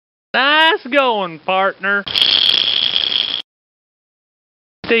nice going, partner.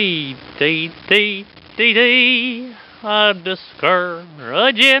 Dee, dee, dee, dee, dee. A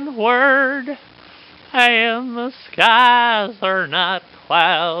discouraging word. And the skies are not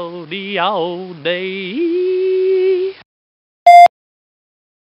cloudy all day.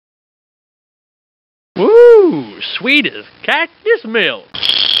 Woo! Sweet as cactus milk.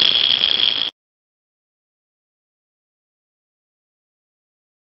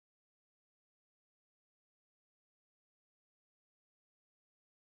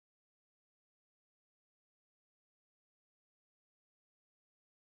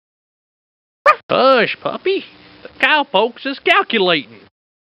 Hush, puppy. The cowpokes is calculating.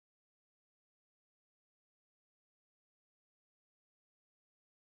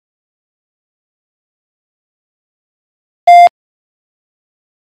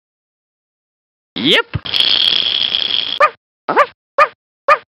 Yep.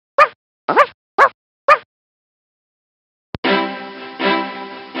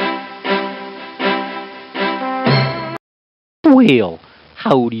 Well,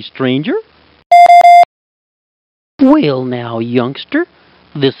 howdy, stranger. Well, now, youngster,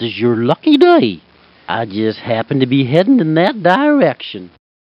 this is your lucky day. I just happen to be heading in that direction.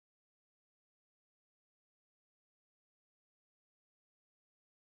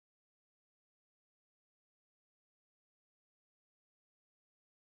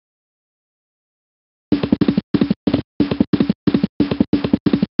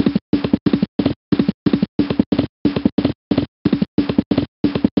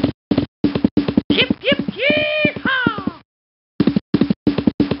 Yip, yip, yee-haw!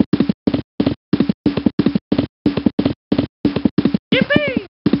 Yippee!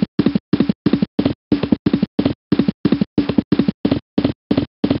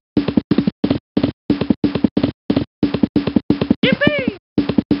 Yippee!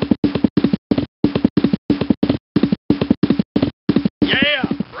 Yeah,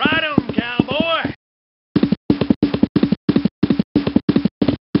 right on, cowboy.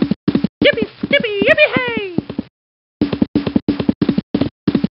 Yippee, skippy, yippee, hey!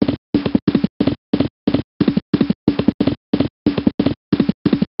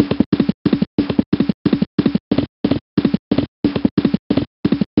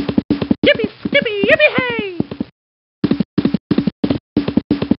 Yippee, skippy, yippee, hey!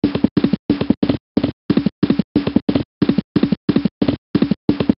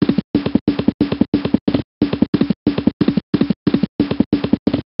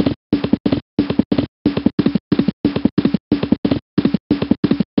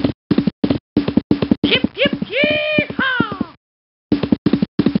 Yip, yip, yee-haw!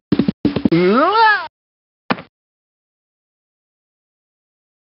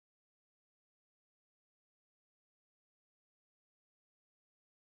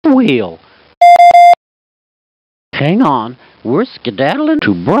 Well, hang on, we're skedaddling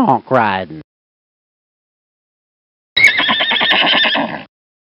to bronc riding.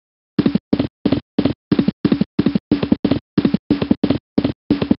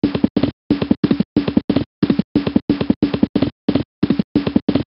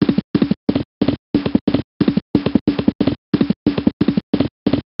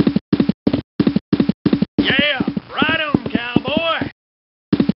 Yeah, right on, cowboy.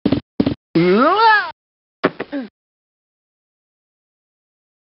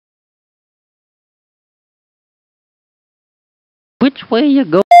 Which way you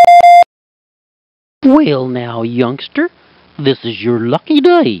go? Well, now, youngster, this is your lucky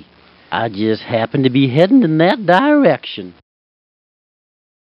day. I just happen to be heading in that direction.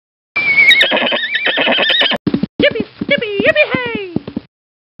 Yippee, skippy, yippee, hey!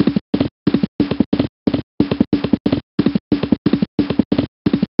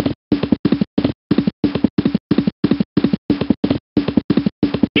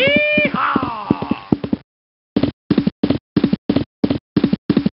 Yee-haw!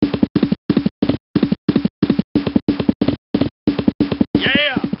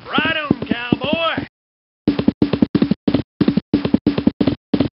 Yeah, right on, cowboy.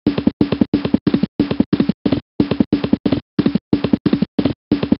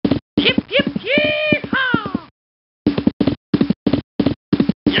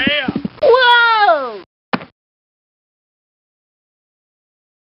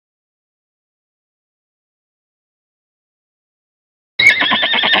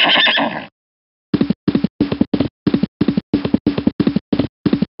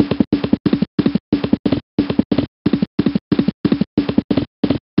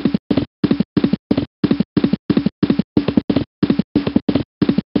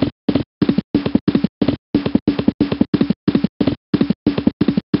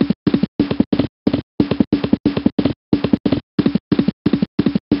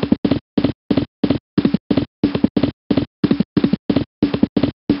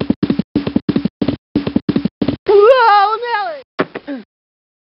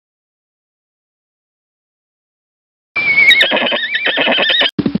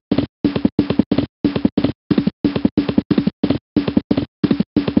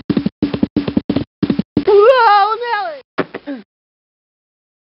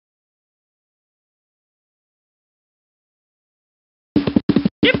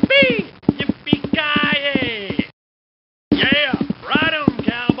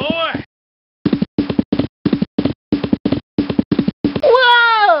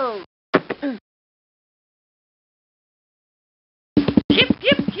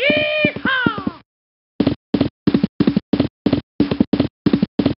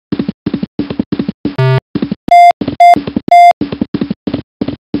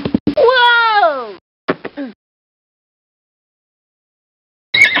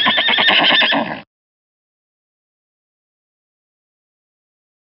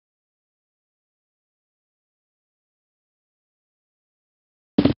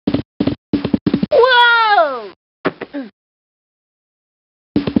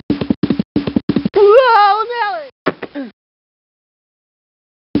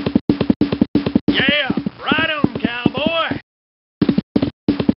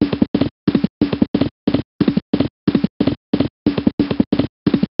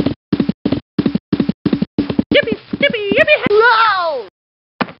 me.